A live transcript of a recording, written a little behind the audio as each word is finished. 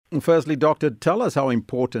Firstly, Doctor, tell us how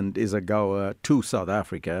important is AGOA to South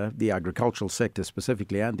Africa, the agricultural sector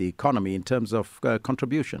specifically, and the economy in terms of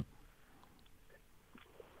contribution?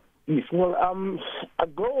 Yes, well,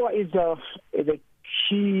 AGOA is a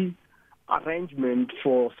key arrangement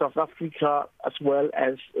for South Africa as well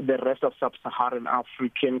as the rest of sub-Saharan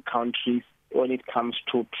African countries when it comes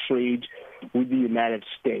to trade with the United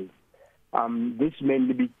States. This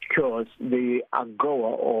mainly because the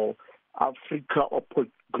AGOA, or Africa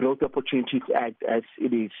Growth Opportunities Act, as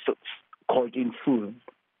it is called in full,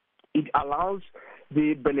 it allows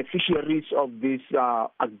the beneficiaries of this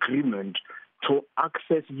agreement to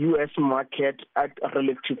access U.S. market at a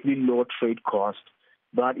relatively low trade cost,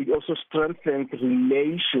 but it also strengthens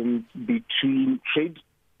relations between trade,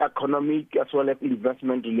 economic, as well as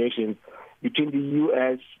investment relations between the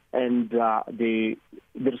U.S. and the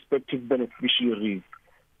respective beneficiaries.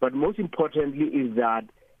 But most importantly is that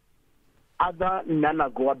other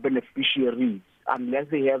non-AGOA beneficiaries, unless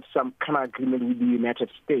they have some kind of agreement with the United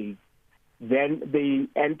States, then they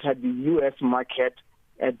enter the U.S. market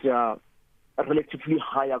at a relatively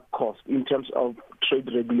higher cost in terms of trade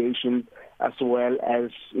regulations as well as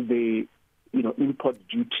the import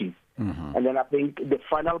duties. Mm-hmm. And then I think the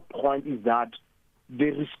final point is that the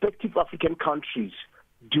respective African countries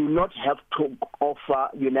do not have to offer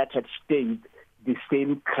the United States the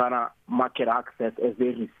same kind of market access as they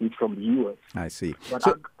receive from the U.S. I see.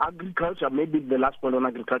 But agriculture, maybe the last point on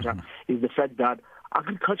agriculture, mm-hmm. is the fact that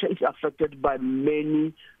agriculture is affected by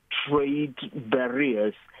many trade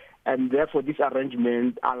barriers, and therefore this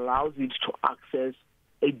arrangement allows it to access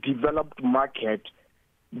a developed market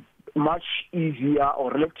much easier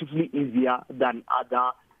or relatively easier than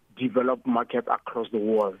other developed markets across the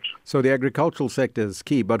world. So the agricultural sector is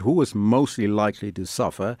key, but who is mostly likely to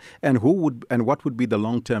suffer, and what would be the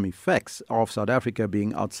long-term effects of South Africa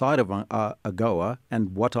being outside of AGOA,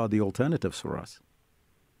 and what are the alternatives for us?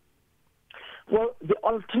 Well, the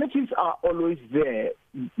alternatives are always there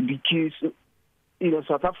because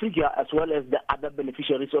South Africa, as well as the other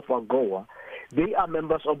beneficiaries of AGOA, they are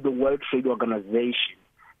members of the World Trade Organization,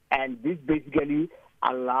 and this basically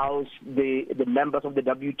allows the members of the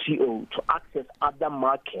WTO to access other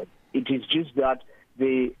markets. It is just that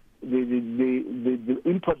the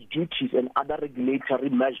import duties and other regulatory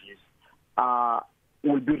measures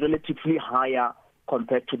will be relatively higher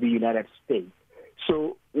compared to the United States.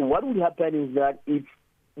 So what will happen is that if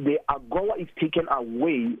the AGOA is taken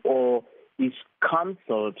away or is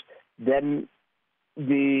cancelled, then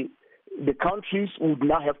the countries would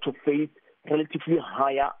now have to face relatively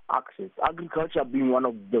higher access, agriculture being one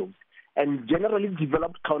of those. And generally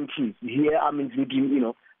developed countries, here I'm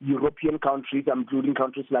including, European countries, I'm including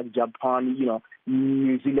countries like Japan,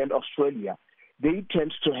 New Zealand, Australia, they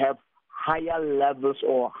tend to have higher levels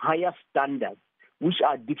or higher standards, which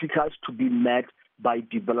are difficult to be met by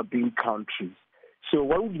developing countries. So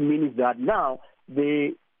what would mean is that now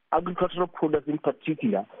the agricultural products in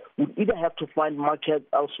particular would either have to find markets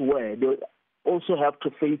elsewhere, they also have to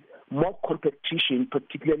face more competition,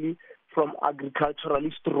 particularly from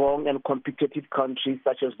agriculturally strong and competitive countries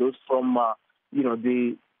such as those from,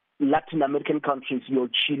 the Latin American countries,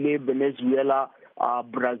 Chile, Venezuela,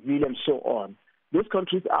 Brazil, and so on. Those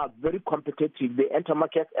countries are very competitive. They enter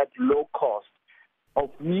markets at low cost, of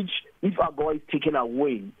which, if AGOA is taken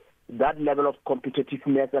away, that level of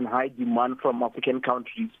competitiveness and high demand from African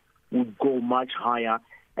countries would go much higher,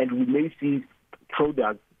 and we may see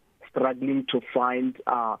products struggling to find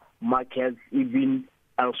markets even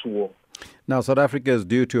elsewhere. Now, South Africa is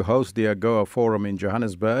due to host the AGOA Forum in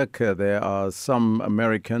Johannesburg. There are some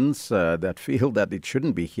Americans that feel that it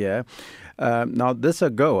shouldn't be here. Now, this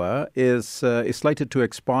AGOA is slated to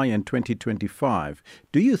expire in 2025.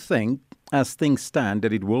 Do you think, as things stand,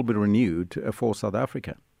 that it will be renewed for South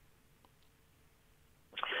Africa?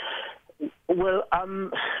 Well,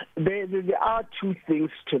 there are two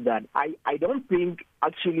things to that. I don't think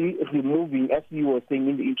actually removing, as you were saying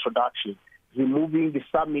in the introduction, removing the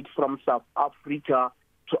summit from South Africa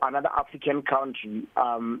to another African country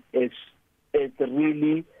is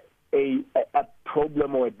really a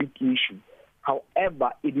problem or a big issue.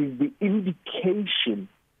 However, it is the indication,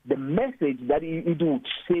 the message that it would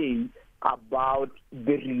say about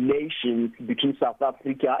the relations between South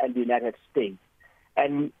Africa and the United States.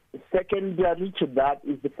 And secondary to that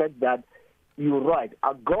is the fact that you're right,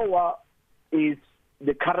 AGOA is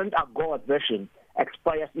the current AGOA version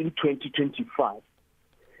expires in 2025.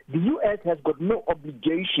 The U.S. has got no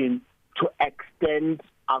obligation to extend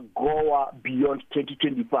AGOA beyond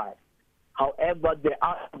 2025. However, there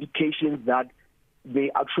are indications that they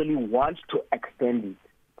actually want to extend it.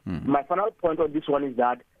 My final point on this one is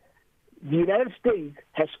that the United States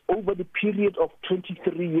has, over the period of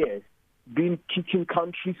 23 years, been kicking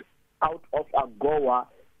countries out of AGOA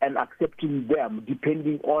and accepting them,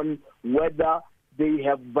 depending on whether they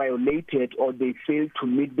have violated or they fail to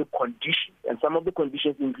meet the conditions. And some of the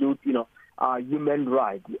conditions include, human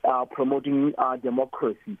rights, promoting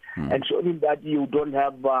democracy, ensuring that you don't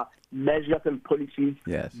have measures and policies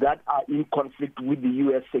that are in conflict with the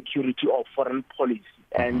U.S. security or foreign policy.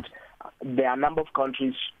 And there are a number of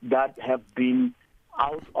countries that have been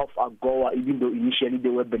out of AGOA, even though initially they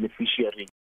were beneficiaries.